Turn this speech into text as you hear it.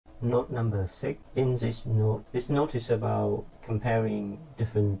note number 6. In this note is about comparing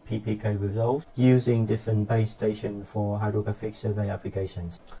different PPK results using different base stations for hydrographic survey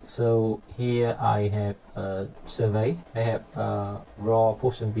applications. So here I have a survey. I have raw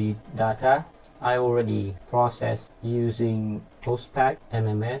post-survey data. I already processed using PostPack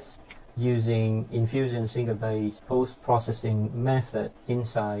MMS, using infusion single base post-processing method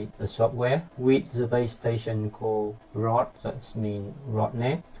inside the software with the base station called ROD, that means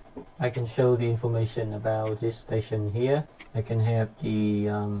RODNet. I can show the information about this station here. I can have the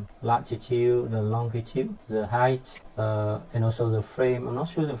latitude, the longitude, the height, and also the frame. I'm not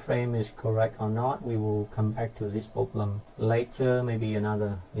sure the frame is correct or not. We will come back to this problem later, maybe in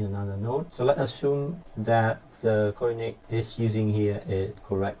another note. So let's assume that the coordinate is using here is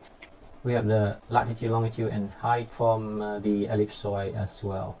correct. We have the latitude, longitude, and height from the ellipsoid as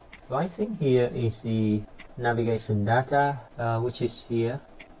well. So I think here is the navigation data, which is here.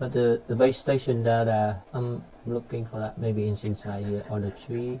 But the base station data, I'm looking for that maybe it's inside here on the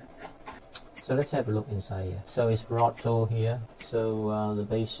tree. So let's have a look inside here. So it's Roto here. So the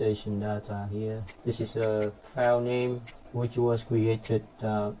base station data here. This is a file name which was created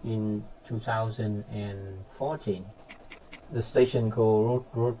in 2014. The station called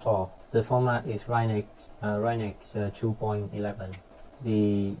Roto. The format is Rhinex 2.11.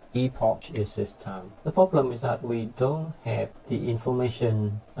 The epoch is this time. The problem is that we don't have the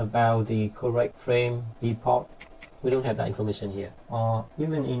information about the correct frame epoch. We don't have that information here. Or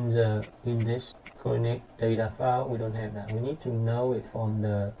even in this coordinate data file, we don't have that. We need to know it from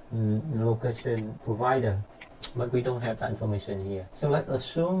the location provider, but we don't have that information here. So let's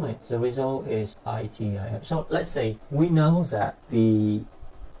assume the result is ITIF. So let's say we know that the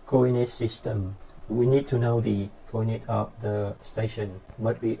coordinate system, we need to know the coordinate of the station,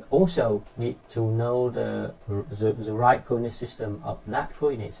 but we also need to know the right coordinate system of that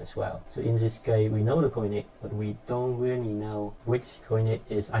coordinates as well. So in this case, we know the coordinate, but we don't really know which coordinate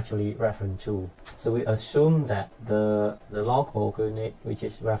is actually reference to. So we assume that the local coordinate which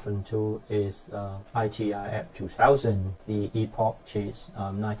is reference to is ITIF 2000. The epoch is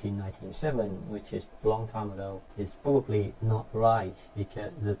 1997, which is a long time ago. It's probably not right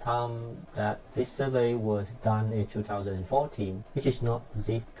because the time that this survey was done in 2014, which is not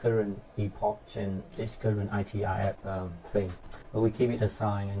this current epoch and this current ITIF thing. But we keep it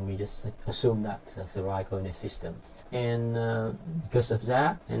aside and we just assume that that's the right coordinate system. And because of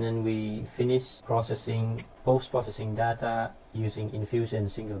that, and then we finish post-processing data using infusion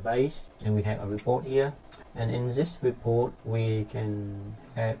single base, and we have a report here. And in this report, we can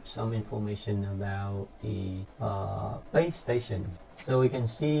have some information about the base station. So we can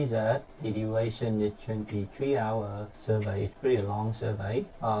see that the duration is 23-hour survey. It's pretty long survey.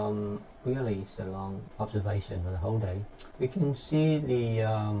 Really, it's a long observation for the whole day. We can see the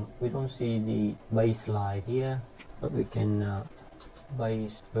we don't see the baseline here, but we can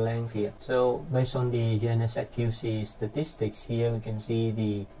base length here. So based on the GNSS-QC statistics here, we can see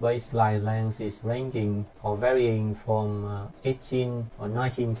the baseline length is ranging or varying from 18 or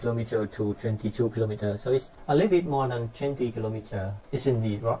 19 kilometer to 22 kilometer. So it's a little bit more than 20 kilometer. It's in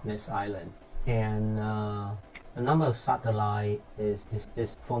the Rottnest Island. And the number of satellites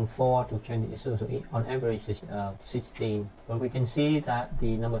is from 4 to 20, so on average is 16. But we can see that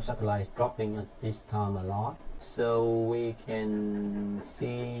the number of satellites is dropping at this time a lot. So we can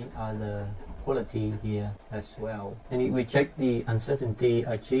see other quality here as well. And if we check the uncertainty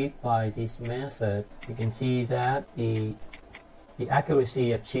achieved by this method, you can see that the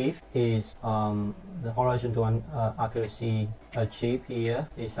accuracy achieved is the horizontal accuracy achieved here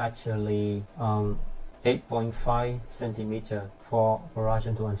is actually 8.5 centimeter for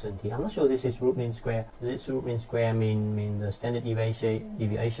horizontal uncertainty. I'm not sure this is root mean square. Does this root mean square mean the standard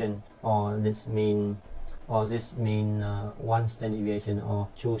deviation, or this mean 1 standard deviation or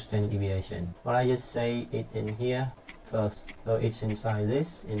 2 standard deviation? But I just say it in here first. So it's inside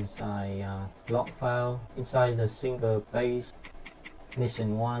log file, inside the single base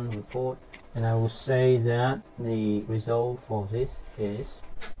mission 1 report, and I will say that the result for this is,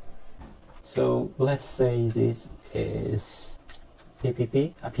 so let's say this is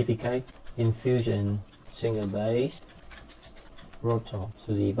PPK infusion single base Roto.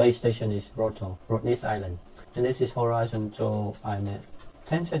 So the base station is Roto, Rottnest Island, and this is horizontal IMAP.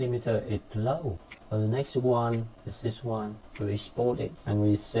 10 centimeter is low. So the next one is this one. We export it and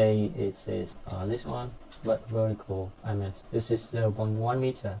we say it is this one, but vertical IMAP. This is 0.1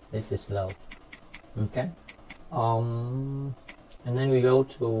 meter. This is low. Okay. And then we go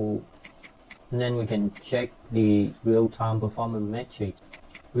to, and then we can check the real-time performance metric.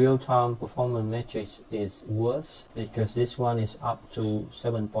 real-time performance matrix is worse because this one is up to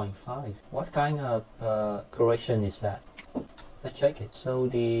 7.5. What kind of correction is that? Let's check it. So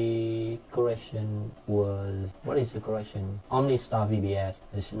the correction was, what is the correction? OmniStar VBS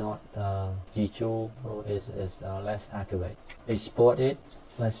is not G2, so is less accurate. Export it.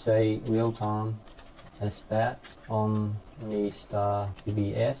 Let's say real-time as bad. OmniStar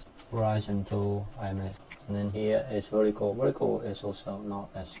VBS Horizon 2 IMS. And then here is vertical. Vertical is also not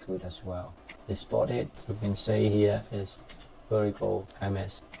as good as well. Export it. You can say here is vertical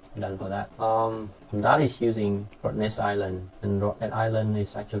IMS. Done for that. That is using Rottnest Island, and Rottnest Island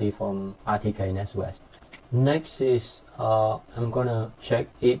is actually from RTK NetWest. Next is I'm gonna check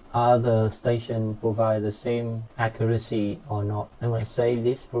if other stations provide the same accuracy or not. I'm gonna save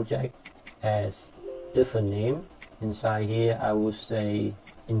this project as different name. Inside here I will say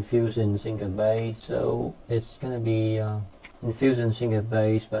Infusion single base, so it's gonna be Infusion single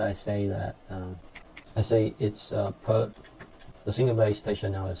base, but I say that it's per. The single base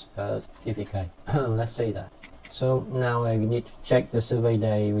station now is per PPK. Let's say that. So now I need to check the survey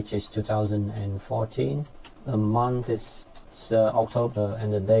day, which is 2014. The month is October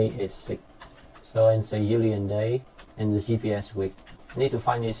and the day is 6. So I say Julian day and the GPS week. I need to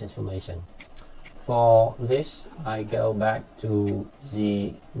find this information. For this, I go back to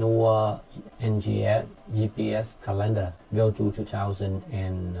the NOAA NGS GPS calendar. Go to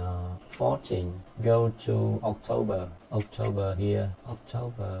 2014. Go to October. October here.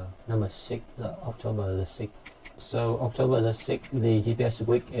 October number 6. October the 6th. So October the 6th, the GPS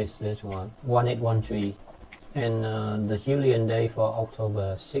week is this one, 1813. And the Julian day for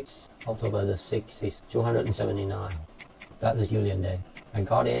October 6th. October the 6th is 279. That's the Julian day. I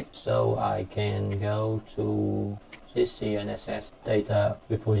got it, so I can go to this CNSS data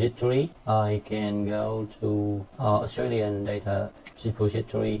repository. I can go to Australian data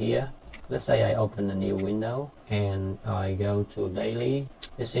repository here. Let's say I open a new window and I go to daily.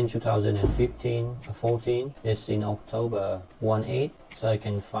 It's in 2014. It's in October 18. So I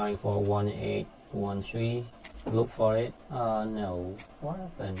can find for 1813. Look for it. No. What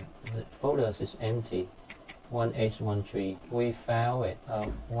happened? The folders is empty. 1813. We found it.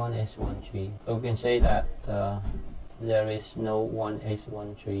 1813. So we can say that there is no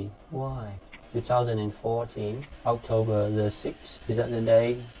 1813. Why? 2014, October the 6th. Is that the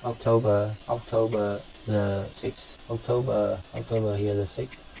day? October the 6th. October here the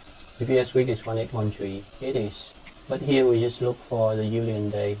 6th. GPS week is 1813. It is. But here we just look for the Julian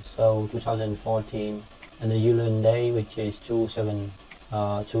day. So 2014 and the Julian day, which is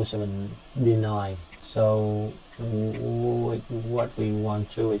 279. So what we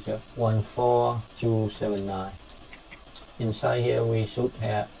want to is 14279. Inside here we should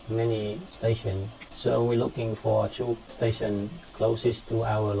have many stations. So we're looking for 2 stations closest to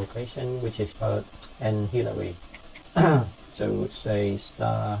our location, which is Perth and Hillary. So we would say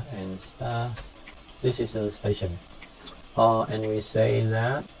star and star. This is the station. And we say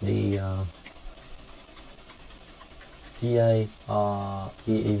that the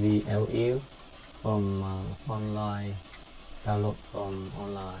GAVLU from online, download from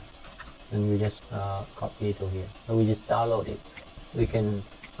online, and we just copy to here. So we just download it. We can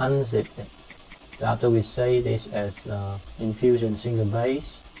unzip it. So after we say this as Infusion single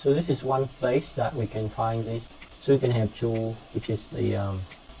base, so this is one place that we can find this. So we can have 2, which is the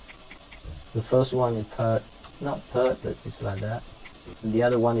first one is Perth, not Perth, but it's like that. The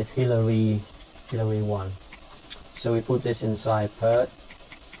other one is Hillary 1. So we put this inside Perth,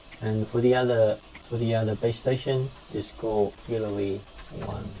 and for the other base station is called Hillary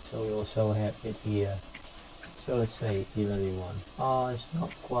 1. So we also have it here. So let's say Hillary 1. It's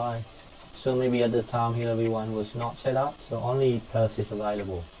not quite. So maybe at the time Hillary 1 was not set up, so only Perth is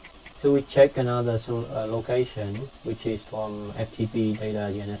available. So we check another location, which is from FTP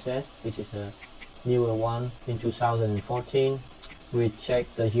Data GNSS, which is a newer one in 2014. We check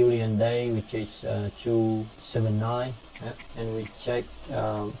the Julian day, which is 279, and we check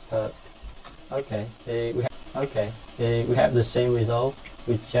okay, we have the same result.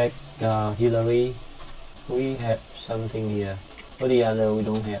 We check Hillary, we have something here. For the other, we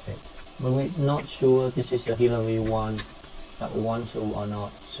don't have it, but we're not sure this is the Hillary one that we want to or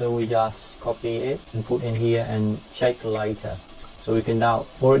not. So we just copy it and put in here and check later. So we can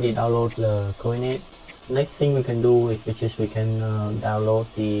already download the coordinate. Next thing we can do, which is we can download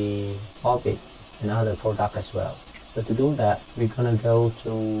the orbit and other product as well. So to do that, we're gonna go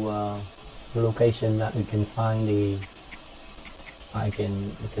to the location that we can find the.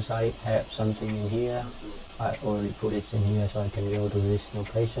 Because I have something in here, I already put it in here, so I can go to this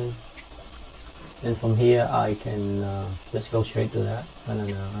location. And from here I can just go straight to that. No,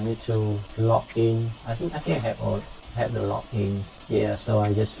 I need to log in. I think I have the login. Yeah, so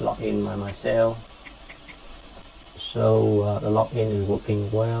I just log in by myself. So the login is working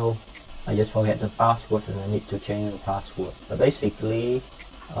well. I just forget the password and I need to change the password. But basically,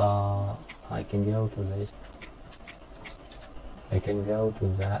 I can go to this. I can go to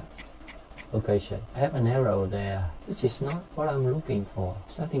that location. I have an arrow there, which is not what I'm looking for.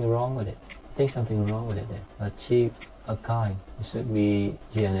 Something wrong with it. I think something wrong with it there. Achieve a kind. It should be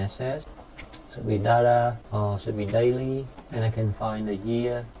GNSS. Should be data, or should be daily, and I can find the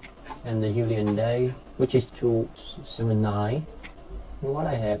year and the Julian day, which is 279. What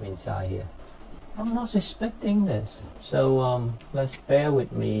I have inside here, I'm not expecting this. So let's bear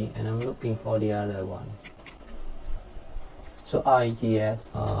with me, and I'm looking for the other one. So IGS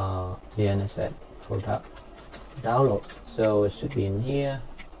GNSS product download. So it should be in here.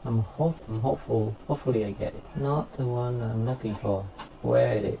 I'm hopeful. Hopefully I get it. Not the one I'm looking for.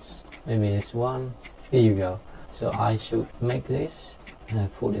 Where it is? Maybe this one. Here you go. So I should make this and I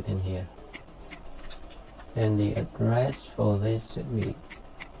put it in here. And the address for this should be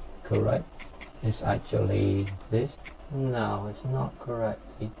correct. It's actually this. No, it's not correct.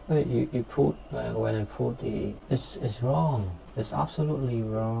 You put when I put the it's wrong. It's absolutely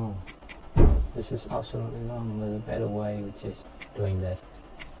wrong. This is absolutely wrong. There's a better way, which is doing this.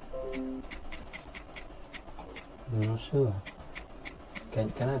 I'm not sure.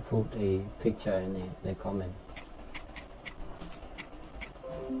 Can I put a picture in the comment?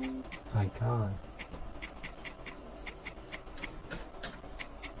 I can't.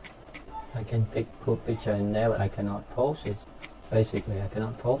 I can put picture in there, but I cannot post it. Basically, I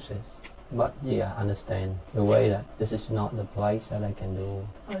cannot post it. But yeah, understand the way that this is not the place that I can do.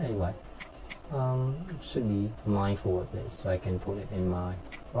 But anyway, should be mindful of this, so I can put it in my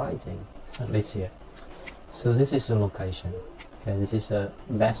writing, at least here. So this is the location. Okay, this is the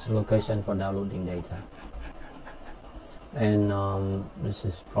best location for downloading data. And this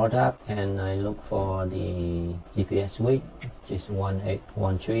is product, and I look for the GPS week, which is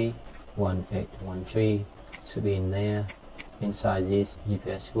 1813. 1813 should be in there. Inside this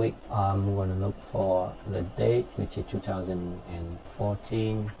GPS week, I'm going to look for the date, which is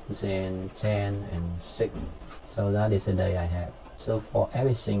 2014, then 10 and 6. So that is the day I have. So for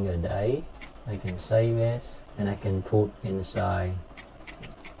every single day, I can save this and I can put inside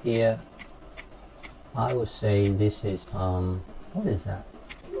here. I would say this is what is that?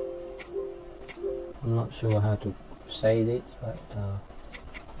 I'm not sure how to say this, but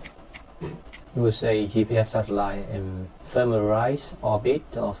we will say GPS satellite ephemerized orbit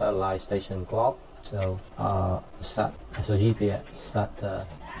or satellite station clock. So so GPS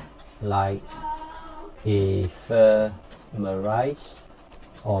satellite ephemerized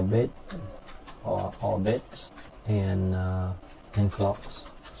orbit or orbits and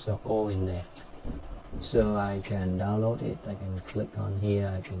clocks. So all in there. So I can download it. I can click on here.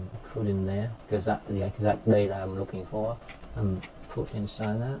 I can put in there because that's the exact data I'm looking for. Put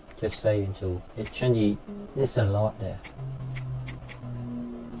inside that, just save into it. Change it's a lot there.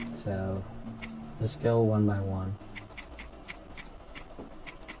 So let's go one by one.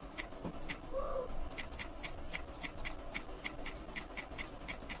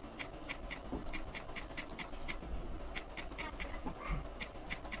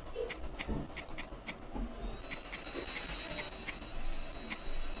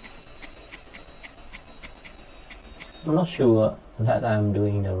 I'm not sure that I'm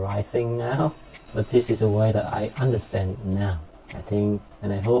doing the right thing now, but this is a way that I understand now. I think,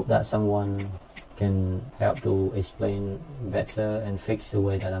 and I hope that someone can help to explain better and fix the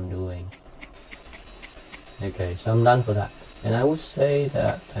way that I'm doing. Okay, so I'm done for that. And I would say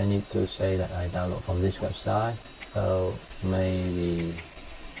that I need to say that I download from this website. So maybe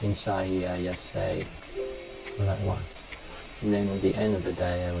inside here I just say that one. And then at the end of the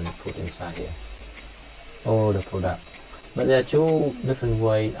day I will put inside here all the product. But there are two different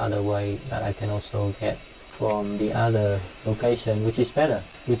ways, other way that I can also get from the other location, which is better,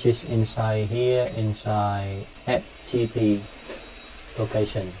 which is inside here, inside FTP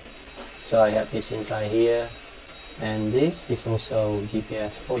location. So I have this inside here, and this is also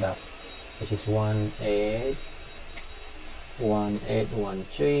GPS product, which is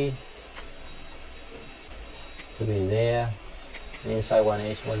 1813 to be there. And inside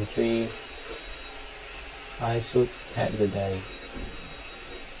 1813 I should have the day.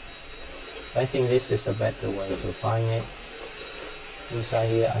 I think this is a better way to find it. Inside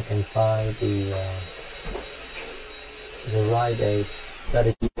here I can find the right day, that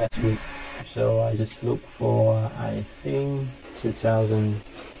is next week. So I just look for, I think 2000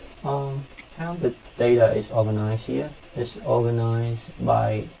 how the data is organized here. It's organized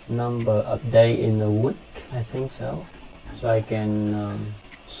by number of day in the week, I think so. So I can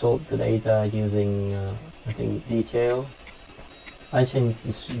sort the data using I think detail. I can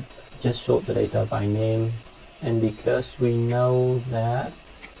just sort the data by name, and because we know that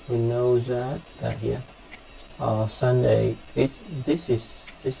here Sunday this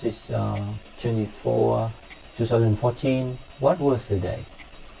is 24 2014. What was the day?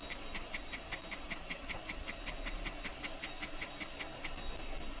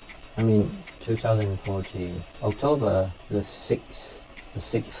 I mean 2014 October the 6th,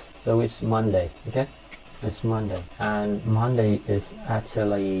 so it's Monday. Okay, it's Monday, and Monday is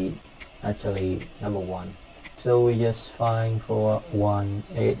actually number 1. So we just find for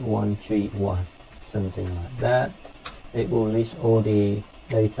 18131, something like that. It will list all the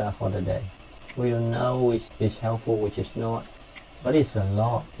data for the day. We don't know which is helpful, which is not, but it's a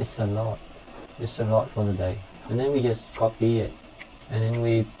lot for the day. And then we just copy it, and then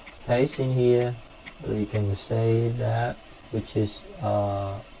we paste in here. We can say that, which is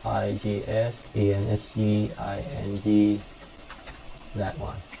IGS, ENSG, ING, that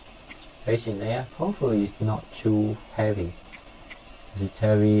one. Paste in there. Hopefully it's not too heavy. If it's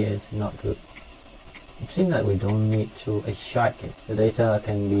heavy, it's not good. It seems like we don't need to extract it. The data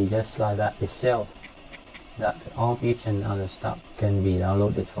can be just like that itself. That orbits and other stuff can be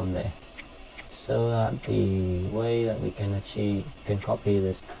downloaded from there. So that the way that we can copy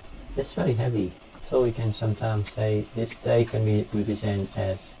this, it's very heavy. So we can sometimes say this day can be represented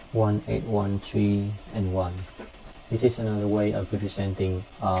as 1813 and 1. This is another way of representing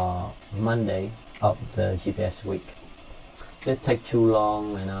Monday of the GPS week. It takes too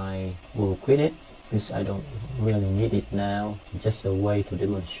long and I will quit it because I don't really need it now. It's just a way to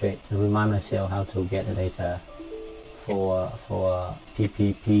demonstrate and remind myself how to get the data for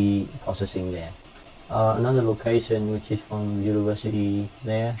PPK processing there. Another location which is from university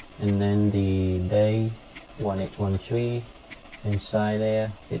there, and then the day 1813 inside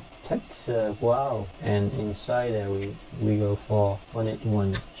there. It takes a while, and inside there we go for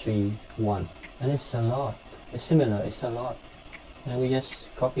 18131, and it's a lot. It's similar, it's a lot, and we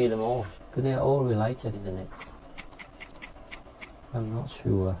just copy them all because they're all related, isn't it? I'm not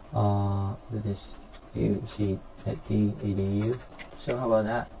sure. This is UC at the EDU. So how about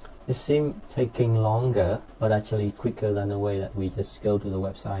that? It seems taking longer, but actually quicker than the way that we just go to the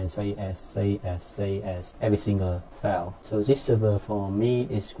website and say as every single file. So this server for me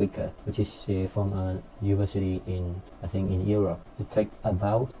is quicker, which is from a university in, I think, in Europe. It takes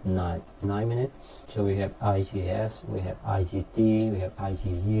about 9 minutes. So we have IGS, we have IGT, we have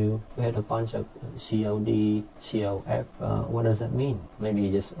IGU, we have a bunch of COD, COF. What does that mean? Maybe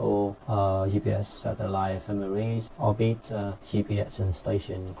just all GPS satellite ephemeris, orbit, GPS and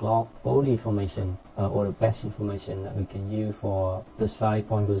station clock, all the information or the best information that we can use for the side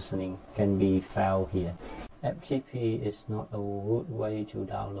point positioning can be found here. FTP is not a good way to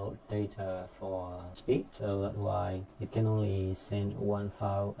download data for speed, so that's why it can only send one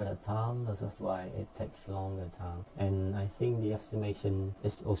file at a time. That's why it takes longer time, and I think the estimation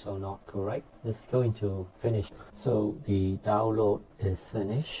is also not correct. It's going to finish, so the download is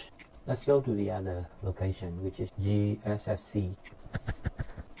finished. Let's go to the other location, which is GSSC.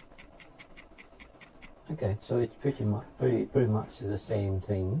 Okay, so it's pretty much the same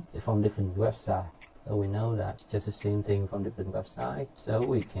thing from different websites. So we know that it's just the same thing from different websites. So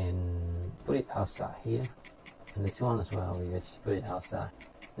we can put it outside here, and this one as well. We just put it outside.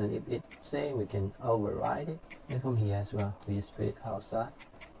 And if it's same, we can override it. And from here as well, we just put it outside.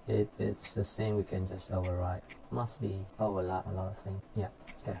 If it's the same, we can just override. Must be overlap a lot of things. Yeah.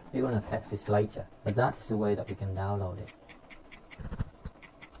 Okay. We're gonna test this later, but that's the way that we can download it.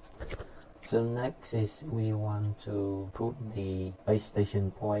 So next is we want to put the base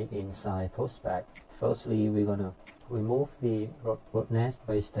station point inside postback. Firstly, we're gonna remove the roadnet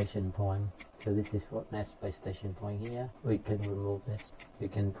base station point. So this is roadnet base station point here. We can remove this. You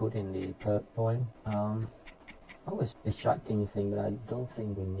can put in the third point. Always extracting thing, but I don't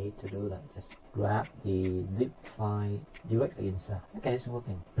think we need to do that. Just grab the zip file directly inside. Okay, it's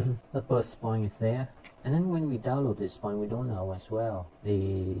working. The first point is there, and then when we download this point, we don't know as well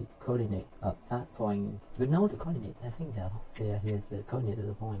the coordinate of that point. We know the coordinate. I think that here's the coordinate of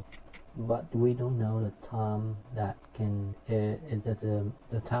the point, but we don't know the time that can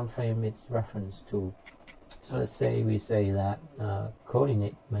the time frame it's reference to. So let's say we say that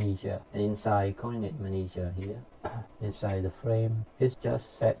coordinate manager, and inside coordinate manager here, inside the frame, it's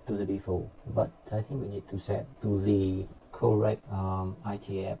just set to the default. But I think we need to set to the correct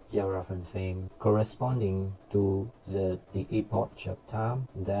ITF georeference frame corresponding to the epoch of time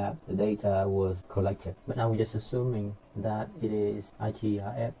that the data was collected. But now we're just assuming that it is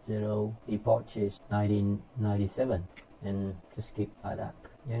ITRF 0 epoch is 1997, and just keep like that.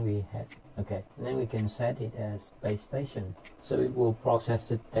 Then we had okay, and then we can set it as base station, so it will process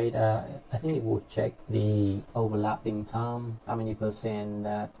the data. I think it will check the overlapping time, how many percent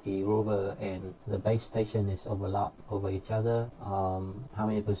that the rover and the base station is overlap over each other, how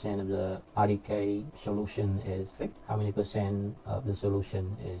many percent of the RDK solution is fixed, how many percent of the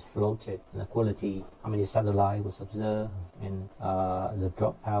solution is floated, and the quality, how many satellite was observed, and the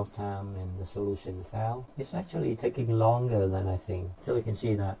dropout time and the solution found. It's actually taking longer than I think, so we can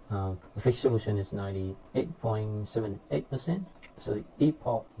see that the fixed solution is 98.78%. So the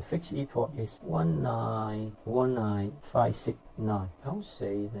epoch, the fixed epoch is 1919569. I would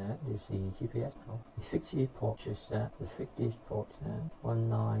say that this is GPS. The fixed epoch is that, the fixed epoch is that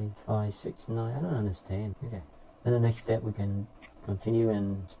 19569. I don't understand. Okay. And the next step, we can continue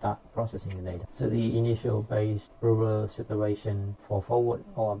and start processing the data. So the initial base rover separation for forward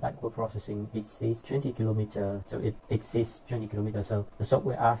or backward processing exceeds 20 kilometers. So it exceeds 20 kilometers. So the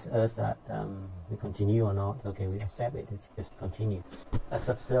software asks us that we continue or not. Okay, we accept it. It's just continue. Let's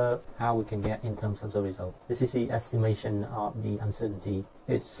observe how we can get in terms of the result. This is the estimation of the uncertainty.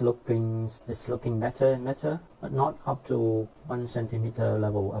 It's looking better and better, but not up to 1 centimeter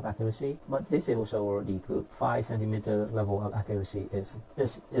level of accuracy. But this is also already good. 5 centimeter level of accuracy is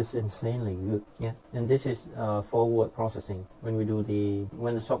insanely good. Yeah, and this is forward processing. When the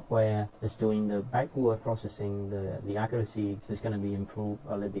software is doing the backward processing, the accuracy is going to be improved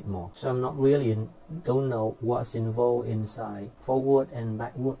a little bit more. So I'm not really don't know what's involved inside forward and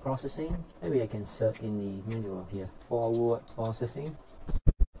backward processing. Maybe I can search in the manual here. Forward processing.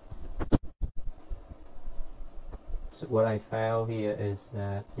 So what I found here is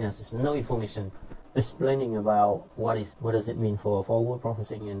that yes, there's no information explaining about what does it mean for forward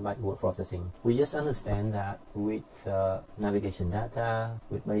processing and backward processing. We just understand that with navigation data,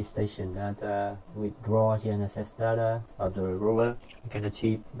 with base station data, with raw GNSS data of the rover, we can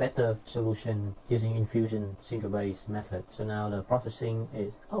achieve better solution using infusion single base method. So now the processing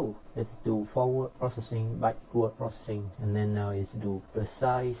is, let's do forward processing, backward processing, and then now it's do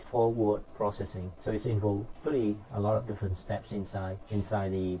precise forward processing. So it's involved really a lot of different steps inside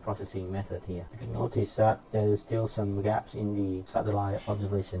the processing method here. You can notice that there is still some gaps in the satellite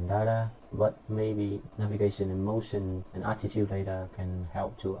observation data, but maybe navigation and motion and altitude data can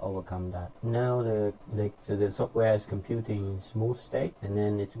help to overcome that. Now the software is computing smooth state, and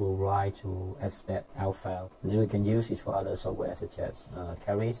then it will write to aspect alpha. And then we can use it for other software such as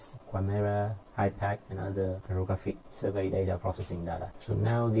Caris, Quimera, HyPack, and other hydrographic survey data processing data. So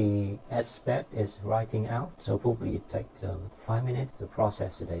now the aspect is writing out, so probably it takes 5 minutes to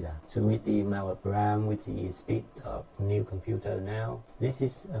process the data. So with the amount of RAM, with the speed of new computer now, this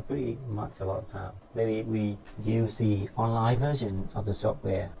is pretty much a lot of time. Maybe we use the online version of the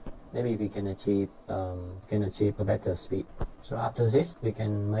software. Maybe we can achieve a better speed. So after this, we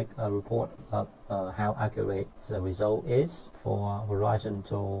can make a report of how accurate the result is for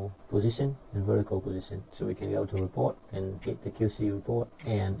horizontal position and vertical position. So we can go to report and hit the QC report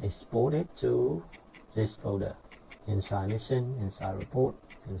and export it to this folder. Inside mission, inside report,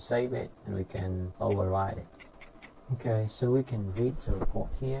 and save it, and we can override it. Okay, so we can read the report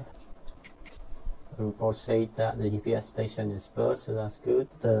here. The report says that the GPS station is bird, so that's good.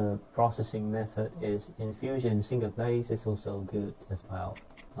 The processing method is infusion single base, is also good as well.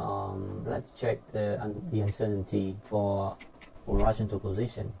 Let's check the uncertainty for horizontal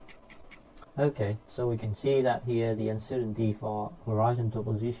position. Okay, so we can see that here the uncertainty for horizontal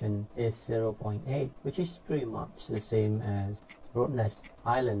position is 0.8, which is pretty much the same as Rottnest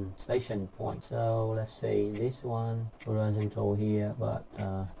Island station point. So let's say this one horizontal here, but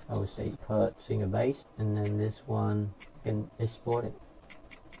I would say per single base, and then this one you can export it.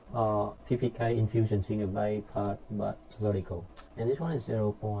 PPK infusion single base part but vertical, and this one is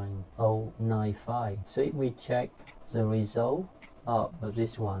 0.095. So if we check the result of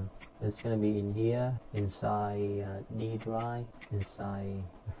this one, it's going to be in here inside D drive, inside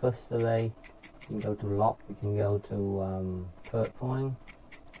the first survey. We can go to log, we can go to third point.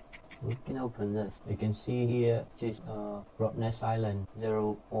 We can open this. You can see here which is Rottnest Island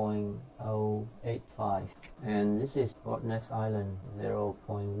 0.085, and this is Rottnest Island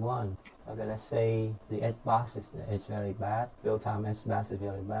 0.1. Okay, let's say the S-bus is very bad, real-time S-bus is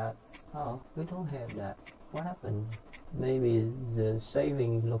very bad. Oh, we don't have that. What happened? Maybe the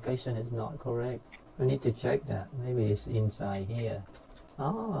saving location is not correct. We need to check that. Maybe it's inside here.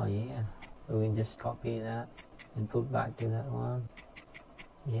 Oh yeah, so we can just copy that and put back to that one.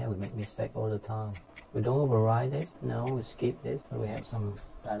 Yeah, we make mistake all the time. We don't override this. No, we skip this. But we have some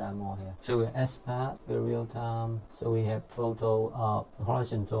data more here. So we're SPAT, we're real time. So we have photo of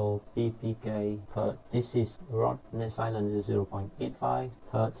horizontal PPK per. This is roughness island is 0.85.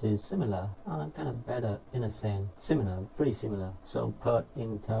 PERT is similar, kind of better in a sense. Similar, pretty similar. So PERT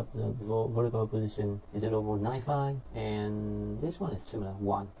in terms of vertical position is 0.95, and this one is similar,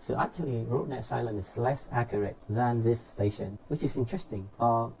 1. So actually, roughness island is less accurate than this station, which is interesting.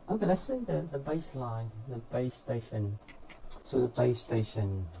 Okay, let's say the baseline, the base station. So the base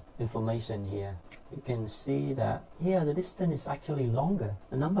station information here, you can see that here the distance is actually longer.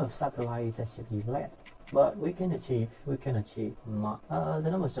 The number of satellites is actually less. But we can achieve the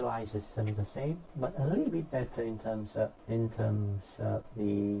number of satellites is the same, but a little bit better in terms of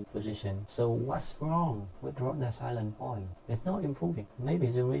the position. So what's wrong with Rottnest Island point? It's not improving. Maybe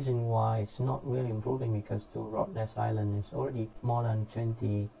the reason why it's not really improving because to Rottnest Island is already more than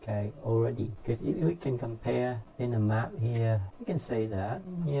 20k already. Because if we can compare in a map here, we can say that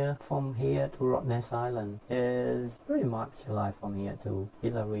from here to Rottnest Island is pretty much like from here to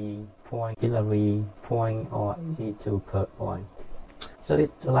Hillary Point, or E2 PERT point. So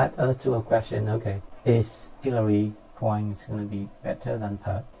it led us to a question, okay, is Hillary Point going to be better than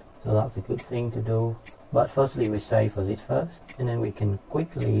PERT? So that's a good thing to do. But firstly, we say for this first, and then we can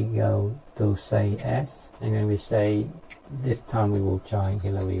quickly go to say S, and then we say this time we will try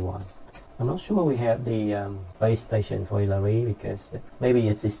Hillary 1. I'm not sure we have the base station for Hillary because maybe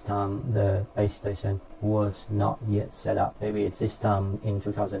it's this time the base station was not yet set up. Maybe it's this time in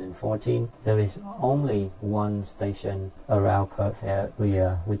 2014. There is only one station around Perth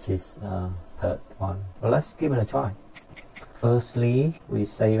area, which is Perth 1. Well, let's give it a try. Firstly, we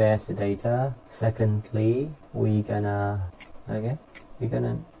save as the data. Secondly, it's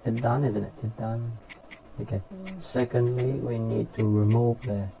done, isn't it? It's done. Okay. Secondly, we need to remove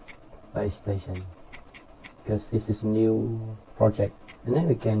the base station because this is a new project, and then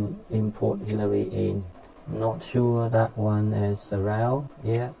we can import Hillary in. Not sure that one is around.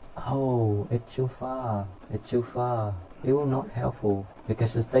 Yeah. Oh, it's too far. It's too far. It will not helpful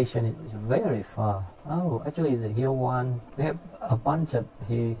because the station is very far. Oh, actually the hill one, we have a bunch of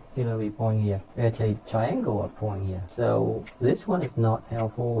Hillary point here. There's a triangle point here. So this one is not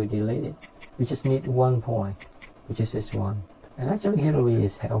helpful. We delete it. We just need one point, which is this one. And actually Hillary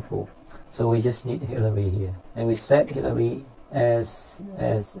is helpful. So we just need Hillary here. And we set Hillary as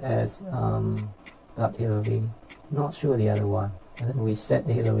that Hillary. Not sure the other one. And then we set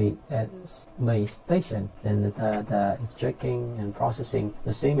the Hillary as base station. Then the data is checking and processing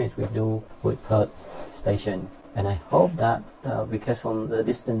the same as we do with PERT station. And I hope that because from the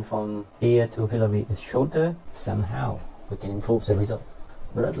distance from here to Hillary is shorter, somehow we can improve the result.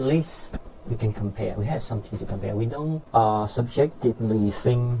 But at least we can compare. We have something to compare. We don't subjectively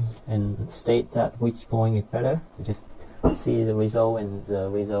think and state that which point is better. We just see the result, and the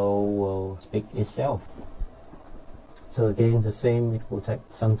result will speak itself. So again, the same. It will take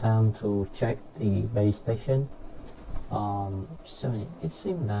some time to check the base station. So it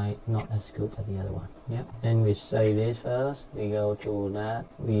seems like not as good as the other one. Yeah. Then we save this first. We go to that.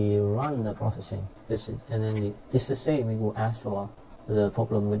 We run the processing. This is the same. We will ask for. The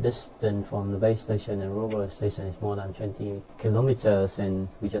problem with distance from the base station and rover station is more than 20 kilometers, and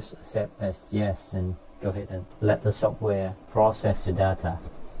we just accept as yes and go ahead and let the software process the data.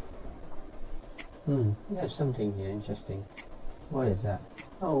 We have something here interesting. What is that?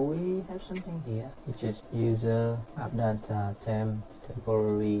 Oh, we have something here, which is user app data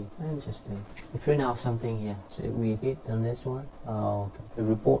temporary. Interesting. We print out something here. So if we hit on this one, okay. We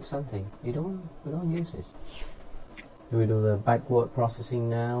report something. We don't use this. We do the backward processing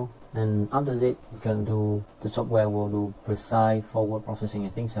now, and after that the software will do precise forward processing, I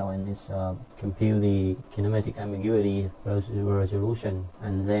think so, and it's compute the kinematic ambiguity resolution,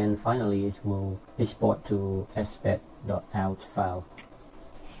 and then finally it will export to spat.out file.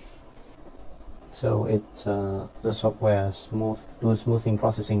 So it's the software smoothing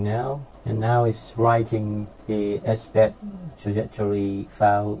processing now, and now it's writing the spat trajectory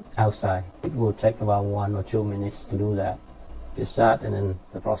file outside. It will take about 1 or 2 minutes to do that. Just that, and then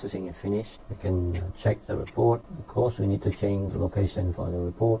the processing is finished. We can check the report. Of course, we need to change the location for the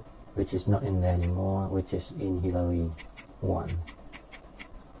report, which is not in there anymore, which is in Hillary 1.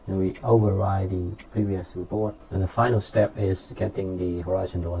 And we override the previous report. And the final step is getting the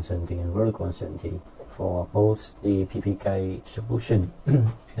horizontal uncertainty and vertical uncertainty for both the PPK solution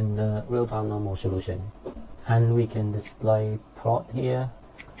and the real-time normal solution. And we can display plot here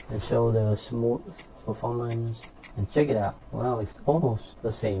and show the smooth performance and check it out. Wow, it's almost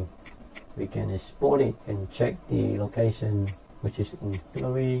the same. we can export it and check the location, which is in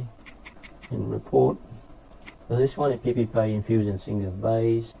Hillary, in report. So this one is PPK infusion single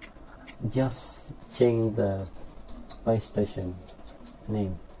base. Just change the base station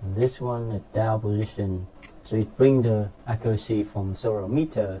name. And this one is down position, so it brings the accuracy from several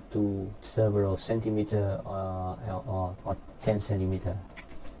meter to several centimeter or 10 centimeter.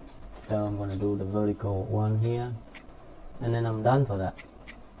 So I'm going to do the vertical one here, and then I'm done for that.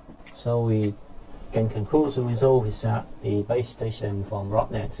 So we can conclude the result is that the base station from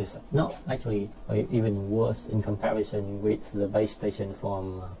Rottnest is not actually even worse in comparison with the base station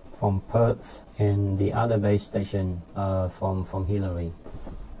from Perth and the other base station from Hillary.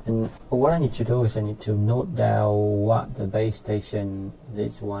 And what I need to do is I need to note down what the base station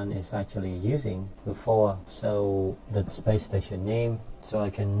this one is actually using before, so the base station name, so I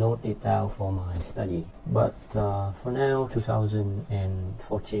can note it down for my study. But for now,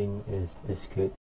 2014 is good.